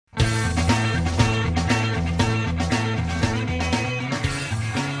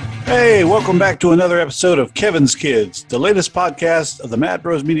Hey, welcome back to another episode of Kevin's Kids, the latest podcast of the Mad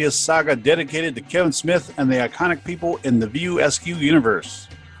Bros Media saga dedicated to Kevin Smith and the iconic people in the VUSQ universe.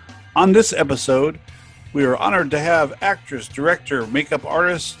 On this episode, we are honored to have actress, director, makeup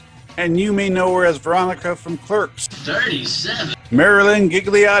artist, and you may know her as Veronica from Clerks 37. Marilyn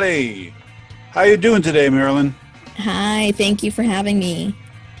Ghigliotti. How you doing today, Marilyn? Hi, thank you for having me.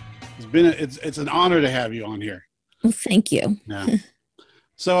 It's an honor to have you on here. Well, thank you. Yeah.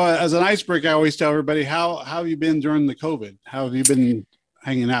 So as an icebreaker, I always tell everybody, how have you been during the COVID? How have you been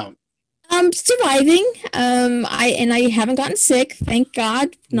hanging out? I'm surviving. I haven't gotten sick, thank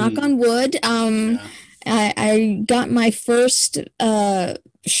God. Knock on wood. I got my first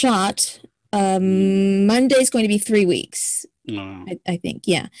shot. Monday's going to be 3 weeks. I think,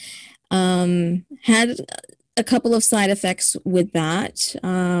 yeah. Had a couple of side effects with that,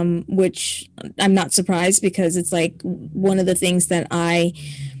 which I'm not surprised because it's like one of the things that I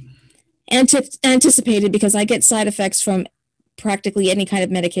anticipated because I get side effects from practically any kind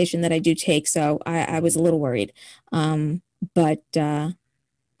of medication that I do take. So I was a little worried, but I'm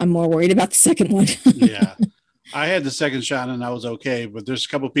more worried about the second one. Yeah. I had the second shot and I was okay, but there's a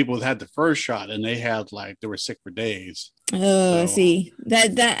couple of people that had the first shot and they were sick for days. Oh, see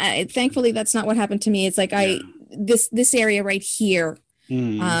thankfully that's not what happened to me. It's like this area right here,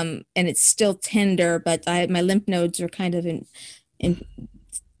 and it's still tender, but my lymph nodes are kind of in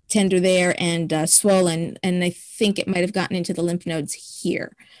tender there and swollen, and I think it might have gotten into the lymph nodes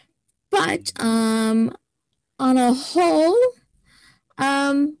here. But on a whole,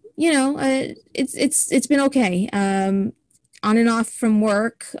 it's been okay. On and off from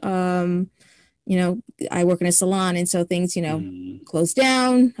work. I work in a salon, and so things, close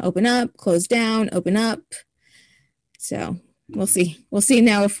down, open up, close down, open up. So we'll see. We'll see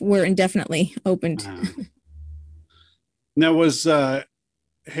now if we're indefinitely opened. Now, was the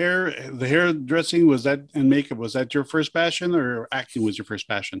hairdressing, and makeup, was that your first passion, or acting was your first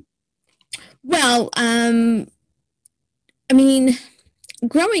passion? Well,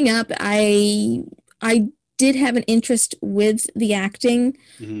 growing up, I did have an interest with the acting,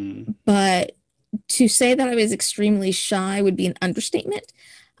 but to say that I was extremely shy would be an understatement.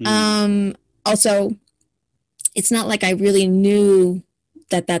 Also, it's not like I really knew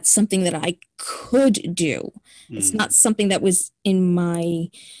that that's something that I could do. It's not something that was in my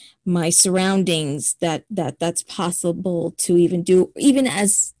surroundings that's possible to even do, even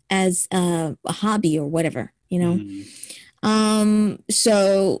as a hobby or whatever,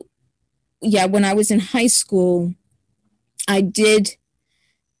 So yeah, when I was in high school, I did.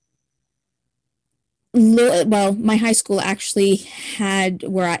 Well, my high school actually had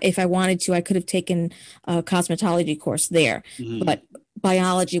where if I wanted to, I could have taken a cosmetology course there, but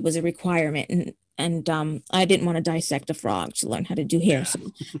biology was a requirement, and I didn't want to dissect a frog to learn how to do hair, so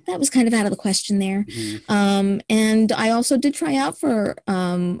that was kind of out of the question there. And I also did try out for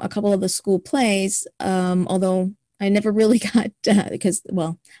a couple of the school plays, although I never really got because,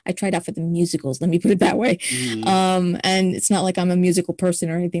 I tried out for the musicals, let me put it that way. And it's not like I'm a musical person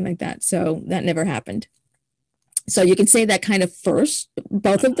or anything like that. So that never happened. So you can say that kind of first,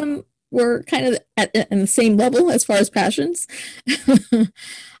 both of them were kind of at the same level as far as passions.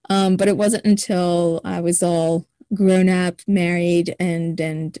 But it wasn't until I was all grown up, married,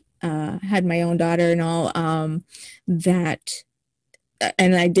 and had my own daughter and all, and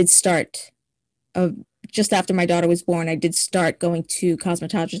I did start just after my daughter was born, I did start going to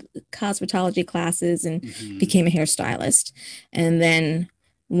cosmetology classes and became a hairstylist. And then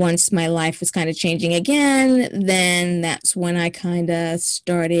once my life was kind of changing again, then that's when I kind of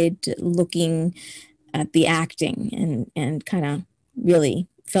started looking at the acting and kind of really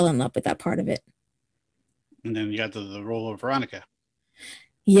fell in love with that part of it. And then you got the role of Veronica.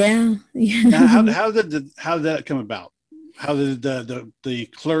 Yeah. Now, how did that come about? How did the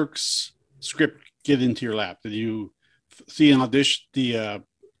Clerks script get into your lap? Did you see an audition, the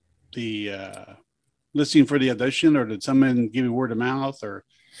listing for the audition, or did someone give you word of mouth? Or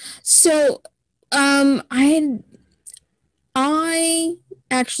so I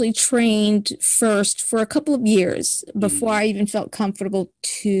actually trained first for a couple of years before I even felt comfortable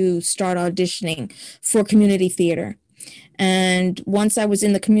to start auditioning for community theater. And once I was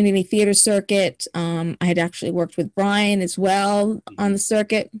in the community theater circuit, I had actually worked with Brian as well on the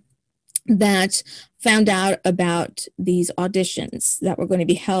circuit, that found out about these auditions that were going to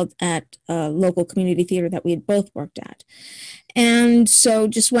be held at a local community theater that we had both worked at. And so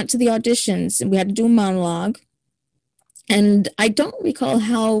just went to the auditions, and we had to do a monologue. And I don't recall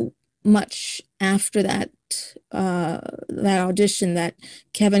how much after that audition that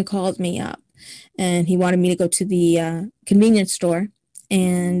Kevin called me up, and he wanted me to go to the convenience store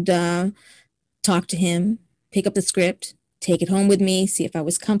and talk to him, pick up the script, take it home with me, see if I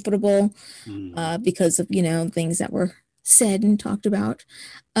was comfortable, because of, things that were said and talked about.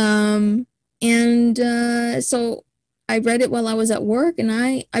 So I read it while I was at work, and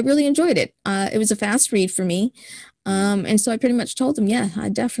I really enjoyed it. It was a fast read for me. And so I pretty much told him, yeah,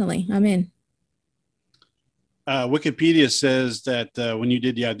 I'm in. Wikipedia says that when you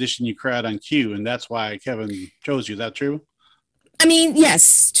did the audition, you cried on cue, and that's why Kevin chose you. Is that true? I mean,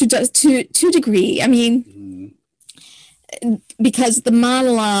 yes, to a degree. I mean, because the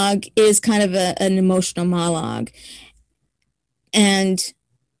monologue is kind of an emotional monologue. And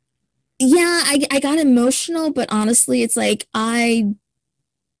yeah, I got emotional, but honestly, it's like I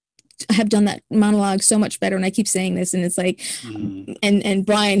have done that monologue so much better, and I keep saying this, and it's like, and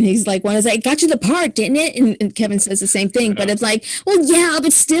Brian, he's like, "Well, I got you the part, didn't it?" And Kevin says the same thing, but it's like, well, yeah,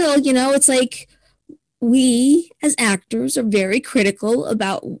 but still, it's like we as actors are very critical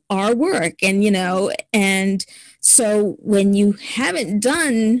about our work, and and so when you haven't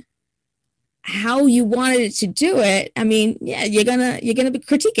done how you wanted it to do it, I mean, yeah, you're gonna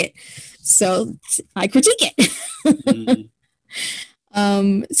critique it. So I critique it.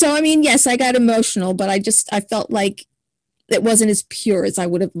 So I mean, yes, I got emotional, but I felt like it wasn't as pure as I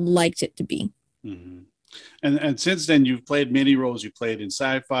would have liked it to be. And since then, you've played many roles. You played in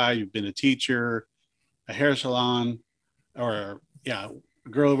sci-fi. You've been a teacher, a hair salon, or a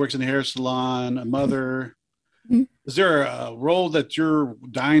girl who works in a hair salon, a mother. Is there a role that you're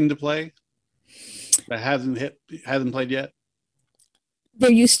dying to play that hasn't played yet?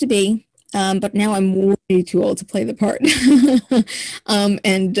 There used to be. But now I'm way too old to play the part. It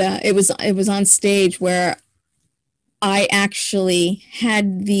was on stage where I actually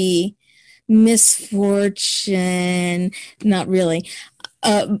had the misfortune, not really,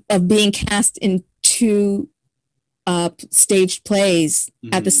 of being cast in two staged plays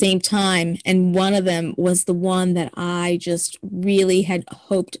at the same time, and one of them was the one that I just really had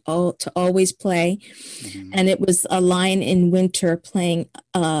hoped to always play, and it was a Lion in Winter playing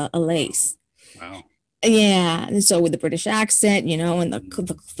a lace. Wow. Yeah, and so with the British accent, and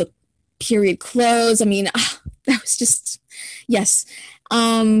the period clothes. I mean, that was just yes.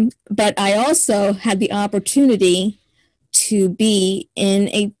 But I also had the opportunity to be in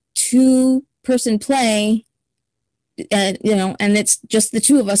a 2-person play. And it's just the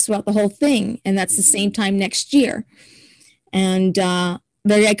two of us throughout the whole thing, and that's the same time next year, and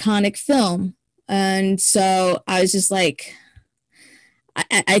very iconic film. And so I was just like,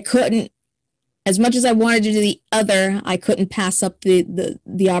 I couldn't, as much as I wanted to do the other, I couldn't pass up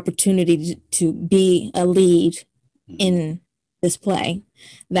the opportunity to be a lead in this play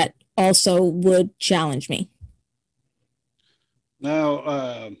that also would challenge me.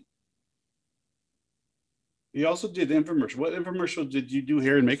 Now, you also did infomercial. What infomercial did you do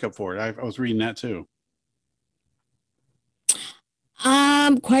hair and makeup for? I was reading that too.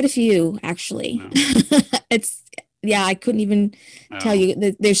 Quite a few, actually. I couldn't even tell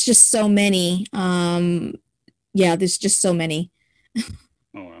you. There's just so many. There's just so many.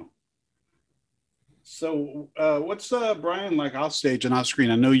 Oh, wow. So, what's Brian like off stage and off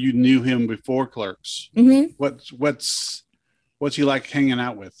screen? I know you knew him before Clerks. What's he like hanging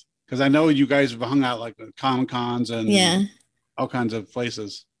out with? Because I know you guys have hung out like at Comic-Cons and all kinds of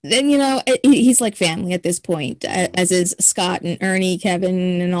places. Then he's like family at this point, as is Scott and Ernie,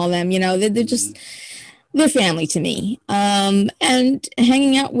 Kevin, and all them. They're just they're family to me. And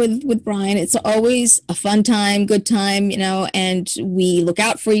hanging out with Brian, it's always a fun time, good time. And we look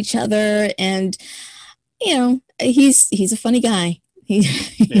out for each other. And he's a funny guy. He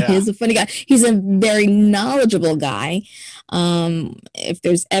is a funny guy. He's a very knowledgeable guy. If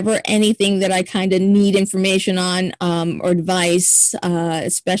there's ever anything that I kind of need information on, or advice,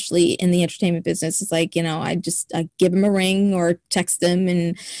 especially in the entertainment business, it's like, I give him a ring or text him,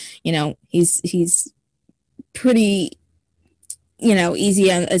 and, he's pretty,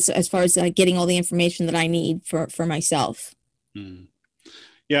 easy as far as getting all the information that I need for myself.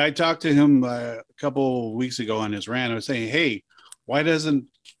 Yeah, I talked to him a couple weeks ago on his rant. I was saying, hey, why doesn't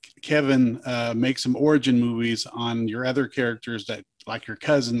Kevin make some origin movies on your other characters, that like your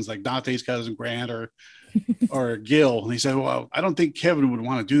cousins, like Dante's cousin Grant or Gil? And he said, well, I don't think Kevin would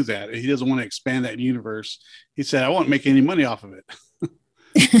want to do that. He doesn't want to expand that universe. He said, I won't make any money off of it.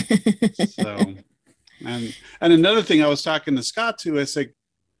 So, and another thing I was talking to Scott too, I said,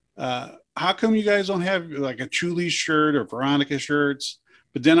 how come you guys don't have like a Truly shirt or Veronica shirts?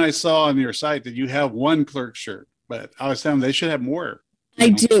 But then I saw on your site that you have one Clerk shirt, but I was telling them they should have more. I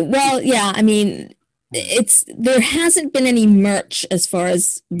do. Well, yeah, I mean, there hasn't been any merch as far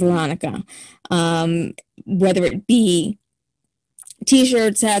as Veronica, whether it be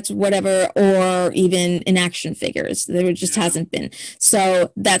T-shirts, hats, whatever, or even in action figures. There just hasn't been.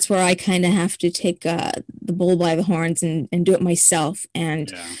 So that's where I kind of have to take the bull by the horns and do it myself.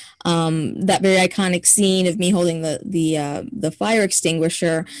 And that very iconic scene of me holding the fire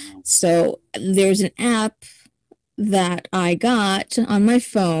extinguisher. So there's an app that I got on my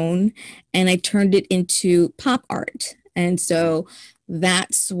phone, and I turned it into pop art. And so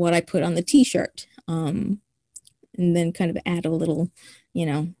that's what I put on the T-shirt. And then kind of add a little,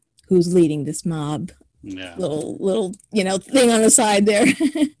 who's leading this mob, little, thing on the side there.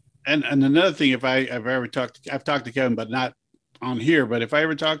 and another thing, I've talked to Kevin, but not on here, but if I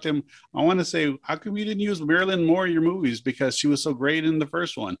ever talk to him, I want to say, how come you didn't use Marilyn more in your movies? Because she was so great in the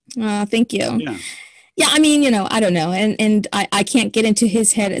first one. Thank you. Yeah, I mean, I don't know. And I can't get into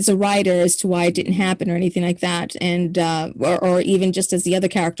his head as a writer as to why it didn't happen or anything like that. And or even just as the other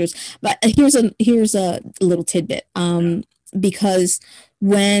characters. But here's a little tidbit. Because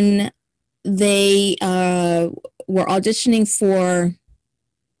when they were auditioning for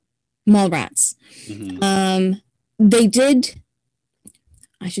Mallrats, they did,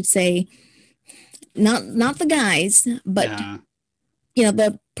 I should say, not the guys, but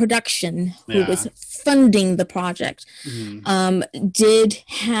the production who was funding the project did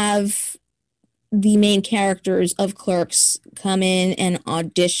have the main characters of Clerks come in and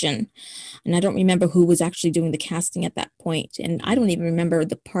audition. And I don't remember who was actually doing the casting at that point. And I don't even remember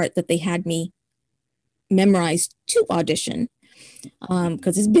the part that they had me memorize to audition,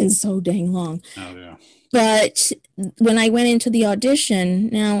 because it's been so dang long. But when I went into the audition,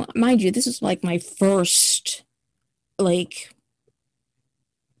 now, mind you, this is like my first,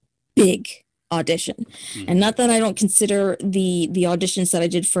 big audition. And not that I don't consider the auditions that I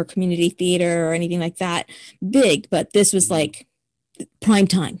did for community theater or anything like that big, but this was like prime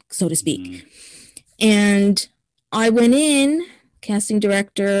time, so to speak. And I went in, casting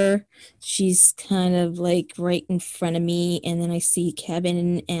director, she's kind of like right in front of me, and then I see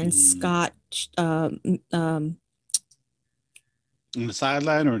Kevin and Scott in the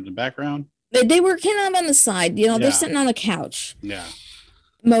sideline or in the background. They were kind of on the side, they're sitting on a couch.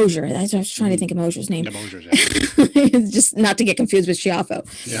 Mosier. That's what I was trying to think of Mosier's name. Mosier's, just not to get confused with Schiaffo.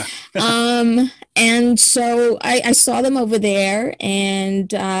 And so I saw them over there,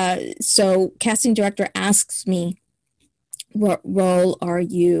 and so casting director asks me, what role are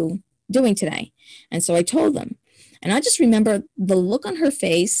you doing today? And so I told them, and I just remember the look on her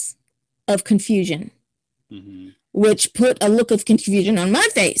face of confusion, which put a look of confusion on my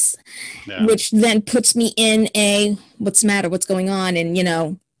face, which then puts me in a, what's the matter? What's going on? And,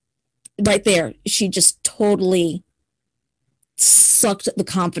 right there, she just totally sucked the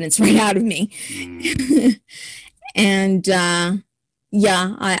confidence right out of me. And, I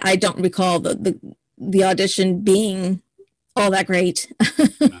don't recall the audition being all that great.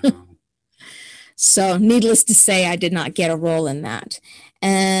 So needless to say, I did not get a role in that.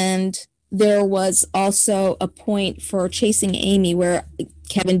 And there was also a point for Chasing Amy where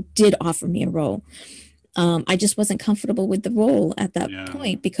Kevin did offer me a role. I just wasn't comfortable with the role at that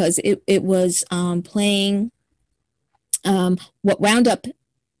point, because it was playing what wound up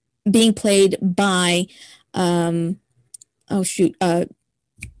being played by oh my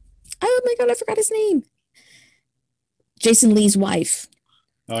God, I forgot his name. Jason Lee's wife.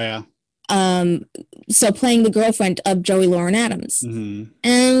 So playing the girlfriend of Joey Lauren Adams.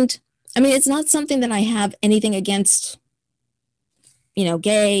 And I mean, it's not something that I have anything against,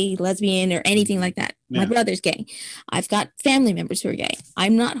 gay, lesbian, or anything like that. My brother's gay. I've got family members who are gay.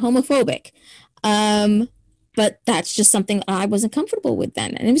 I'm not homophobic. But that's just something I wasn't comfortable with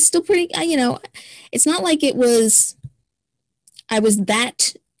then. And it was still pretty, it's not like I was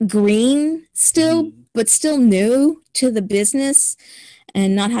that green still, but still new to the business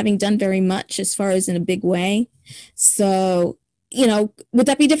and not having done very much as far as in a big way. So, would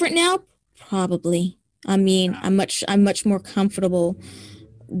that be different now? Probably. I mean, I'm much more comfortable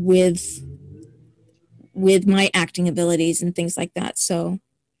with my acting abilities and things like that. So,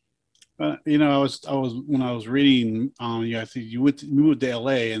 I was when I was reading, I think you moved to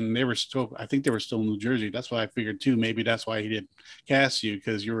LA, and I think they were still in New Jersey. That's why I figured too. Maybe that's why he didn't cast you,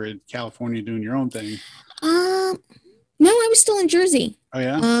 because you were in California doing your own thing. No, I was still in Jersey. Oh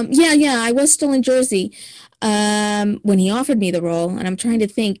yeah. I was still in Jersey when he offered me the role, and I'm trying to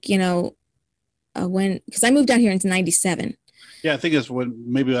think, because I moved out here in '97. Yeah, I think it's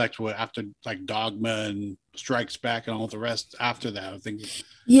after Dogma and Strikes Back and all the rest after that. I think.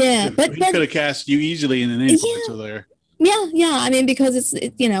 Yeah, but he could have cast you easily in an influence there. Yeah. I mean, because it's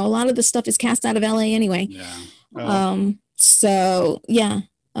a lot of the stuff is cast out of LA anyway. Yeah. So yeah.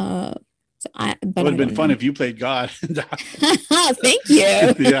 So It but would I have been don't fun know. if you played God. Thank you.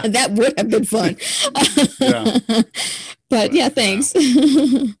 Yeah. That would have been fun. Yeah. But yeah, But yeah. thanks.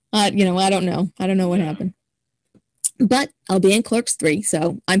 I don't know. I don't know what Yeah. happened. But I'll be in Clerks 3,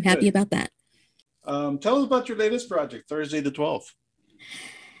 so I'm happy Good. about that. Tell us about your latest project, Thursday the 12th.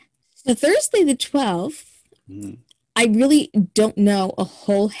 So Thursday the 12th, Mm-hmm. I really don't know a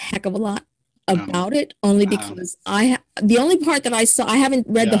whole heck of a lot Um, about it, only uh, because the only part that I saw, I haven't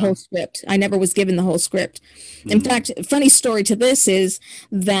read the yeah. whole script. I never was given the whole script. In Mm-hmm. fact, funny story to this is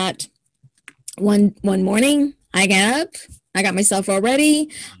that one morning I got up, I got myself all ready.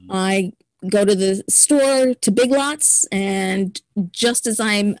 I go to the store to Big Lots, and just as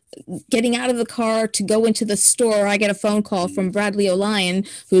I'm getting out of the car to go into the store, I get a phone call from Bradley O'Lyon,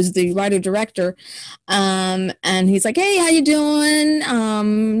 who's the writer director. And he's like, "Hey, how you doing?"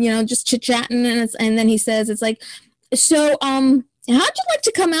 Just chit chatting, and then he says, "It's like, so, how'd you like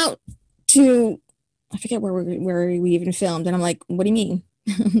to come out to?" I forget where we even filmed, and I'm like, "What do you mean?"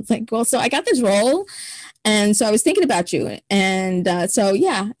 It's like, "Well, so I got this role, and so I was thinking about you, and so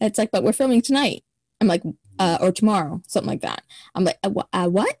yeah, it's like, but we're filming tonight." I'm like, or tomorrow, something like that. I'm like,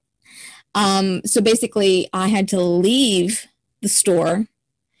 what? So basically, I had to leave the store,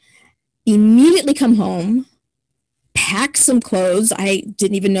 immediately come home, pack some clothes. I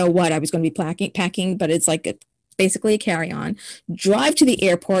didn't even know what I was going to be packing, but it's like basically a carry-on, drive to the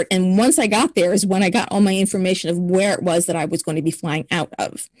airport, and once I got there is when I got all my information of where it was that I was going to be flying out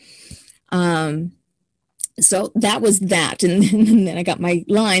of. So that was that, and then I got my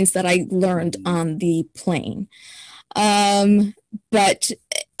lines that I learned on the plane. But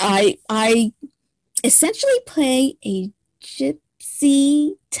I essentially play a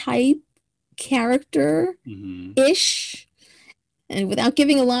gypsy type character ish, and without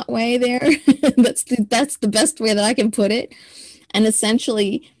giving a lot away there, that's the best way that I can put it. And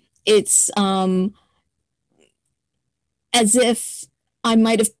essentially, it's as if I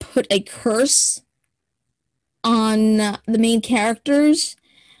might have put a curse on the main characters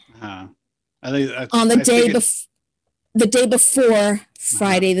on the day before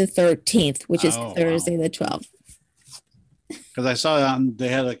Friday the 13th, which is Thursday the 12th. Because I saw they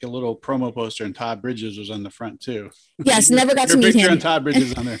had like a little promo poster, and Todd Bridges was on the front too. Yes, never got to meet him. Your picture and Todd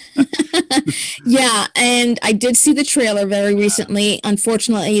Bridges on there. Yeah, and I did see the trailer very recently.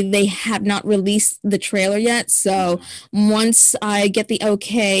 Unfortunately, they have not released the trailer yet. So once I get the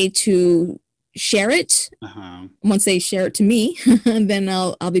okay to share it, once they share it to me, then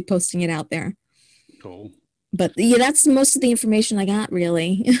I'll be posting it out there. Cool. But yeah, that's most of the information I got,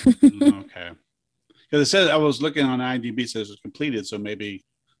 really. Okay. Because it says, I was looking on IMDb, says it's completed, so maybe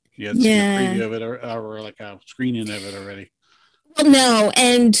you had seen a preview of it or like a screening of it already. Well, no,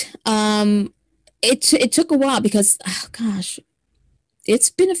 and it took a while because, oh gosh, it's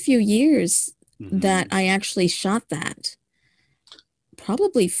been a few years that I actually shot that.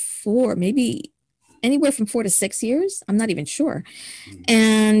 Probably maybe anywhere from 4 to 6 years. I'm not even sure.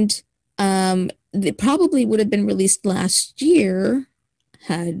 And it probably would have been released last year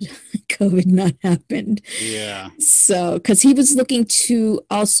had COVID not happened. Yeah. So, because he was looking to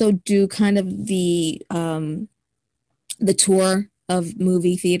also do kind of the tour of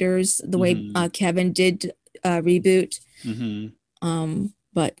movie theaters, the way Kevin did Reboot.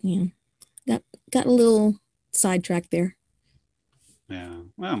 But got a little sidetracked there. Yeah.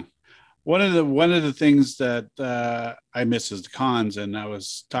 Well, one of the things that I miss is the cons, and I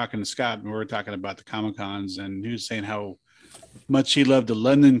was talking to Scott, and we were talking about the Comic Cons, and he was saying how much he loved the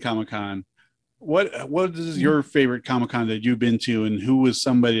London Comic Con. What is your favorite Comic Con that you've been to, and who was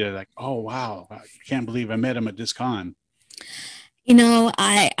somebody that like, oh wow, I can't believe I met him at this con?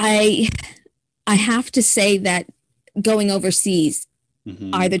 I have to say that going overseas,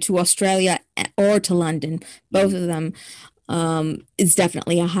 either to Australia or to London, both of them, is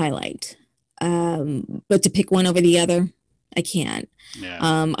definitely a highlight. But to pick one over the other, I can't. Yeah.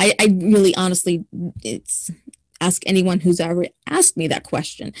 I really honestly, ask anyone who's ever asked me that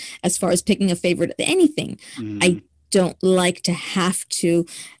question as far as picking a favorite of anything. I don't like to have to,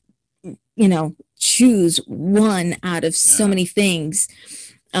 choose one out of so many things.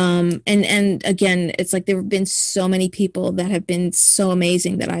 And again, it's like there have been so many people that have been so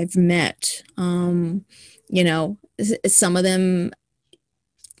amazing that I've met. Some of them,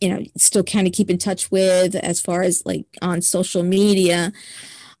 still kind of keep in touch with as far as like on social media.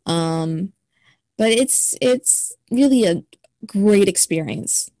 But it's really a great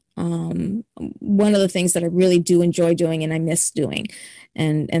experience. One of the things that I really do enjoy doing and I miss doing.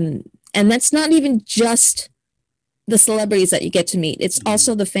 And that's not even just the celebrities that you get to meet. It's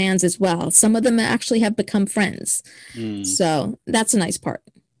also the fans as well. Some of them actually have become friends. So that's a nice part.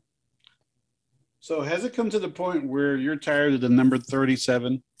 So has it come to the point where you're tired of the number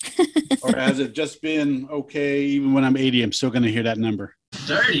 37? Or has it just been okay, even when I'm 80, I'm still going to hear that number?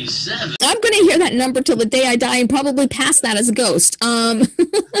 37. I'm going to hear that number till the day I die and probably past that as a ghost.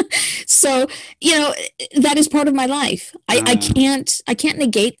 So, that is part of my life. I can't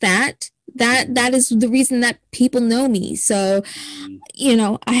negate that. That is the reason that people know me. So,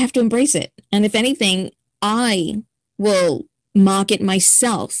 I have to embrace it. And if anything, I will mock it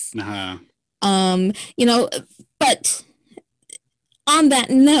myself. But on that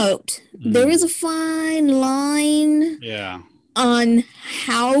note, there is a fine line on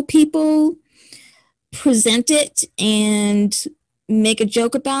how people present it and make a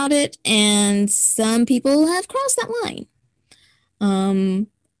joke about it. And some people have crossed that line.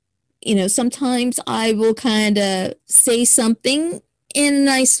 Sometimes I will kind of say something in a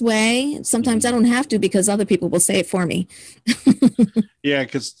nice way. Sometimes I don't have to because other people will say it for me. Yeah,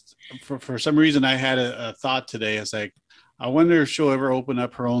 because for some reason I had a thought today. It's like, I wonder if she'll ever open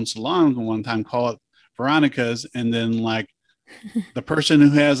up her own salon one time, call it Veronica's, and then like the person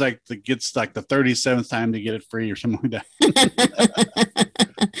who has gets the 37th time to get it free or something like that.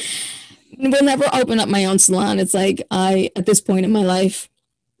 We'll never open up my own salon. It's like at this point in my life,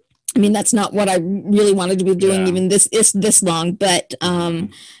 I mean, that's not what I really wanted to be doing even this long, but I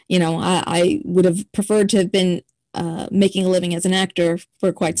would have preferred to have been making a living as an actor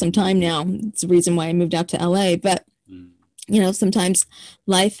for quite some time now. It's the reason why I moved out to LA, but sometimes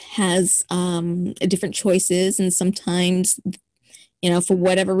life has different choices, and sometimes, for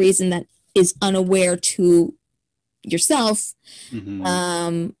whatever reason that is unaware to yourself,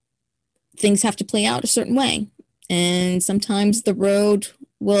 things have to play out a certain way. And sometimes the road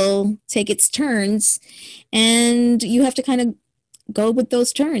will take its turns, and you have to kind of go with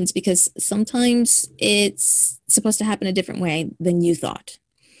those turns because sometimes it's supposed to happen a different way than you thought.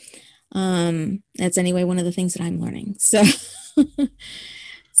 That's anyway one of the things that I'm learning. So,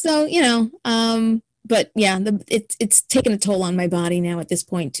 but yeah, it's taken a toll on my body now at this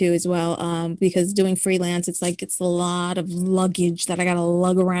point too as well. Because doing freelance, it's a lot of luggage that I got to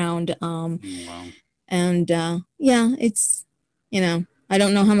lug around. Wow. And it's I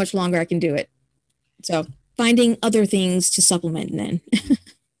don't know how much longer I can do it. So finding other things to supplement then.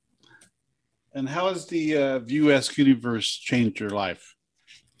 And how has the View Ask universe changed your life?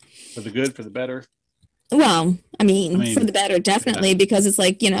 For the good, for the better? Well, I mean, for the better, definitely, because it's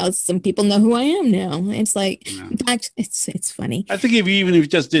like, some people know who I am now. It's like, in fact, it's funny. I think even if you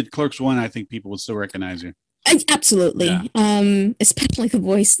just did Clerks 1, I think people would still recognize you. Absolutely. Yeah. Especially the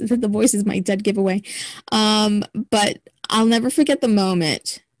voice. The voice is my dead giveaway. But I'll never forget the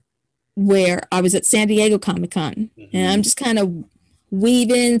moment where I was at San Diego Comic-Con and I'm just kind of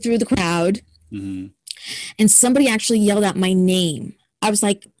weaving through the crowd and somebody actually yelled out my name. I was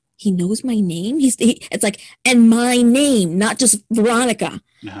like, he knows my name. It's like, and my name, not just Veronica.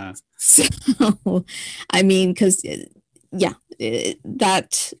 So, I mean, because that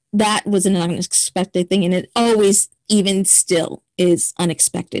was an unexpected thing, and it always, even still, is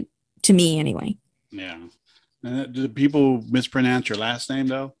unexpected to me anyway. Yeah. And do people mispronounce your last name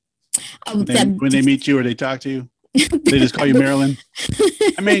though? When they meet you or they talk to you, they just call you Marilyn.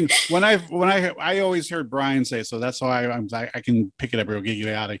 I mean, when I always heard Brian say, so that's why I can pick it up real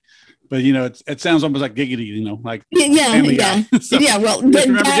Ghigliotti. But it sounds almost like giggity, like family guy. So, well, just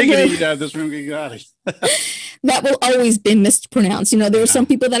remember giggity, just remember Ghigliotti. That will always be mispronounced. There are some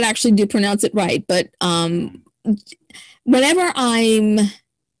people that actually do pronounce it right, but whenever I'm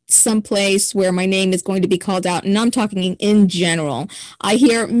someplace where my name is going to be called out, and I'm talking in general, I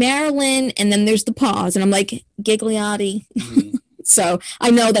hear Marilyn, and then there's the pause, and I'm like, Ghigliotti. So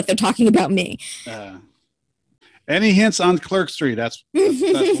I know that they're talking about me. Any hints on Clerks 3? That's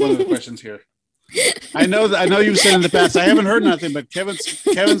one of the questions here. I know you've said in the past, I haven't heard nothing, but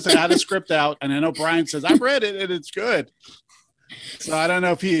Kevin's had a script out, and I know Brian says, I've read it and it's good. So I don't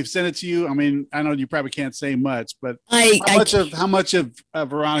know if he sent it to you. I mean, I know you probably can't say much, but how much of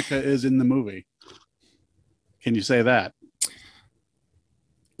Veronica is in the movie? Can you say that?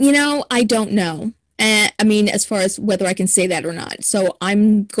 I don't know. I mean, as far as whether I can say that or not. So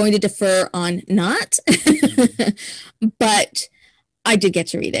I'm going to defer on not, but I did get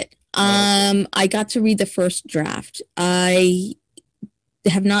to read it. I got to read the first draft. I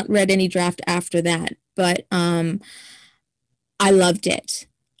have not read any draft after that, but I loved it.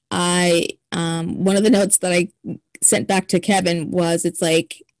 One of the notes that I sent back to Kevin was, it's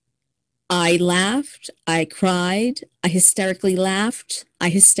like, I laughed, I cried, I hysterically laughed, I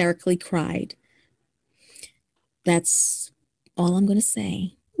hysterically cried. That's all I'm going to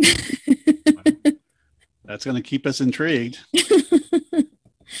say. That's going to keep us intrigued.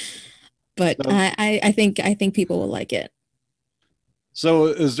 but So, I think people will like it. so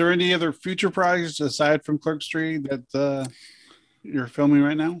is there any other future projects aside from Clerks 3 that you're filming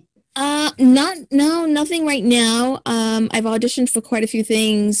right now? Nothing right now. I've auditioned for quite a few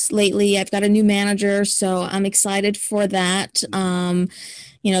things lately. I've got a new manager, so I'm excited for that. To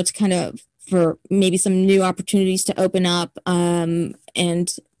kind of for maybe some new opportunities to open up. And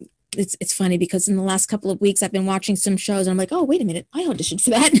it's funny because in the last couple of weeks I've been watching some shows and I'm like, oh, wait a minute, I auditioned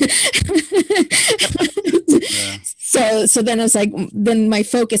for that. Yeah. So then I was like, then my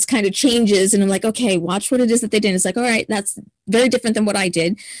focus kind of changes and I'm like, okay, watch what it is that they did. It's like, all right, that's very different than what I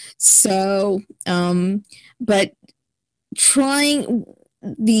did. So, but trying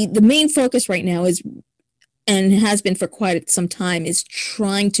the main focus right now is, and has been for quite some time, is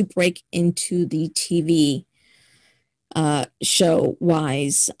trying to break into the TV show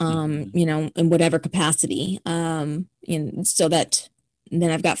wise, in whatever capacity, so that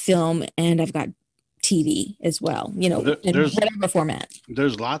then I've got film and I've got TV as well, in whatever format.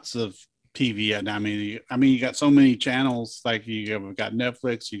 There's lots of TV. And I mean, you got so many channels. Like you've got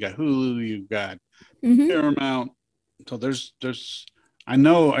Netflix, you got Hulu, you've got Paramount. So there's, I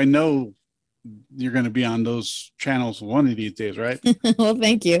know you're going to be on those channels one of these days, right? Well,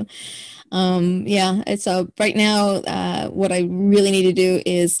 thank you. So right now, what I really need to do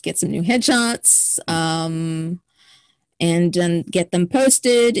is get some new headshots, and get them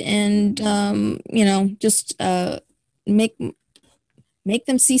posted, and just make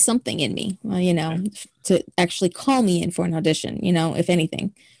them see something in me, to actually call me in for an audition, if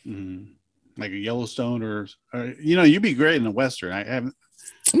anything. Like a Yellowstone or you'd be great in a Western. I haven't.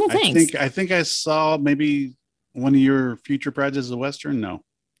 Well, thanks. I think I saw maybe one of your future projects as a Western. No.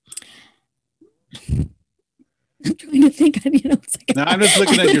 I'm trying to think. No, I'm just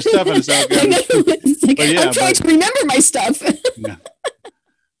looking at your stuff and I'm trying to remember my stuff. Yeah.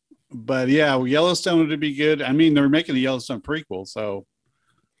 But yeah, Yellowstone would be good. I mean, they're making a Yellowstone prequel, so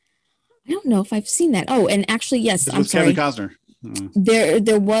I don't know if I've seen that. Oh, and actually, yes, I'm sorry. Kevin Costner.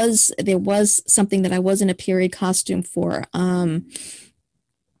 There was something that I was in a period costume for.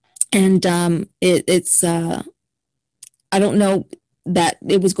 It's I don't know that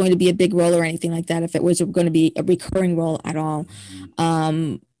it was going to be a big role or anything like that, if it was going to be a recurring role at all.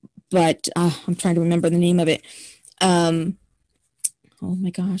 But I'm trying to remember the name of it. Oh my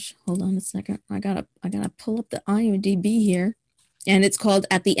gosh, hold on a second. I gotta pull up the IMDb here, and it's called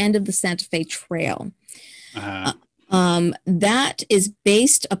At the End of the Santa Fe Trail. That is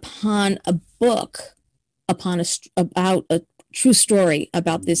based upon a book, about a true story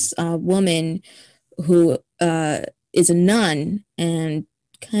about this woman who is a nun and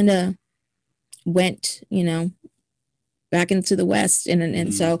kind of went, back into the West.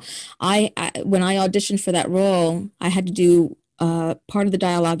 And so I when I auditioned for that role, I had to do part of the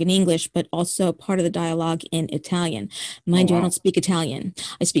dialogue in English, but also part of the dialogue in Italian. Mind you, I don't speak Italian.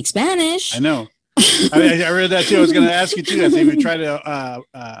 I speak Spanish. I know. I read that too. I was going to ask you too. I think we tried to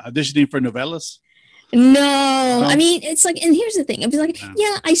auditioning for novellas. No, I mean, it's like, and here's the thing. I'd be like,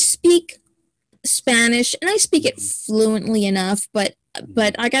 yeah, I speak Spanish and I speak it fluently enough, but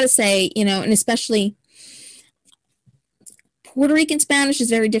I gotta say, and especially Puerto Rican Spanish is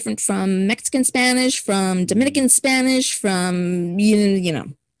very different from Mexican Spanish, from Dominican Spanish, from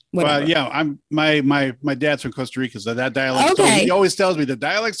whatever. Well, yeah, my dad's from Costa Rica, so that dialect. Okay. So he always tells me the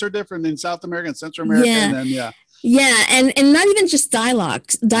dialects are different in South America and Central America, and not even just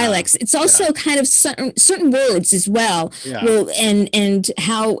dialects. It's also kind of certain words as well. Yeah. Well, and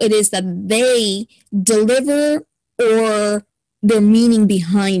how it is that they deliver or their meaning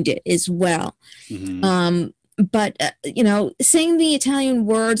behind it as well. But saying the Italian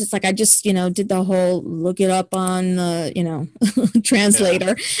words, it's like I just did the whole look it up on the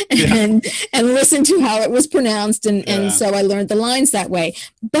translator and listen to how it was pronounced, and so I learned the lines that way.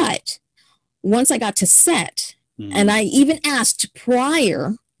 But once I got to set, and I even asked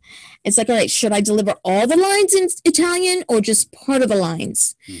prior, it's like, all right, should I deliver all the lines in Italian or just part of the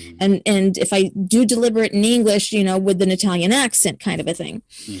lines? And if I do deliver it in English, with an Italian accent kind of a thing.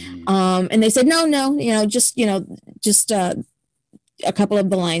 And they said, no, just a couple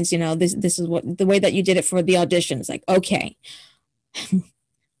of the lines, this is what the way that you did it for the audition. It's like, okay.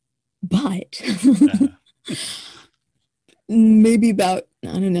 But maybe about,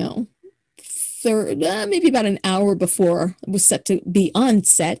 I don't know, maybe about an hour before it was set to be on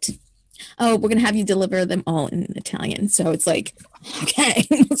set. Oh, we're gonna have you deliver them all in Italian. So it's like, okay,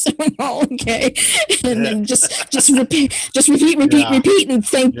 okay, and then just repeat, and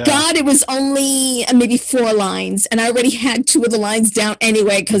thank God it was only maybe 4 lines, and I already had 2 of the lines down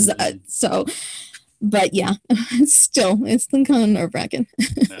anyway. Because but yeah, it's kind of nerve-wracking.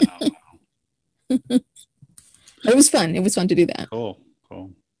 It was fun. It was fun to do that. Cool.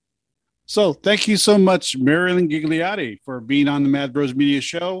 So thank you so much, Marilyn Ghigliotti, for being on the Mad Bros Media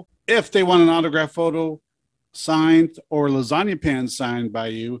Show. If they want an autograph photo signed or lasagna pan signed by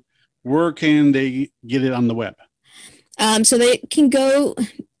you, where can they get it on the web? So they can go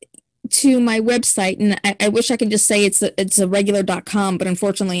to my website, and I wish I could just say it's a regular.com, but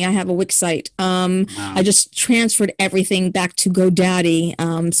unfortunately I have a Wix site. Wow. I just transferred everything back to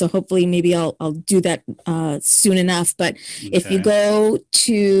GoDaddy. So hopefully maybe I'll do that soon enough. But if you go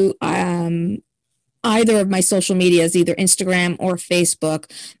to either of my social medias, either Instagram or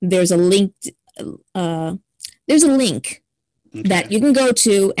Facebook, there's a link. There's a link that you can go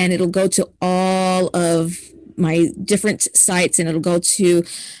to, and it'll go to all of my different sites, and it'll go to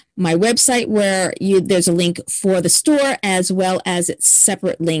my website where there's a link for the store, as well as its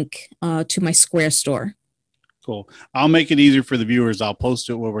separate link to my Square store. Cool. I'll make it easier for the viewers. I'll post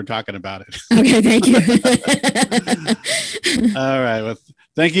it when we're talking about it. Okay, thank you. All right. Well,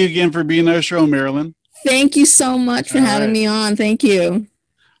 thank you again for being on our show, Marilyn. Thank you so much for having me on. Thank you.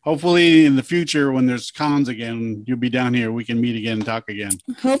 Hopefully in the future, when there's cons again, you'll be down here. We can meet again and talk again.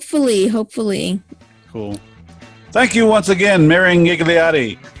 Hopefully. Cool. Thank you once again, Marilyn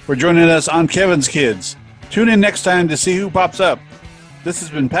Ghigliotti, for joining us on Kevin's Kids. Tune in next time to see who pops up. This has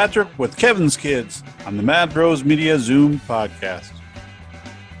been Patrick with Kevin's Kids on the Mad Bros Media Zoom podcast.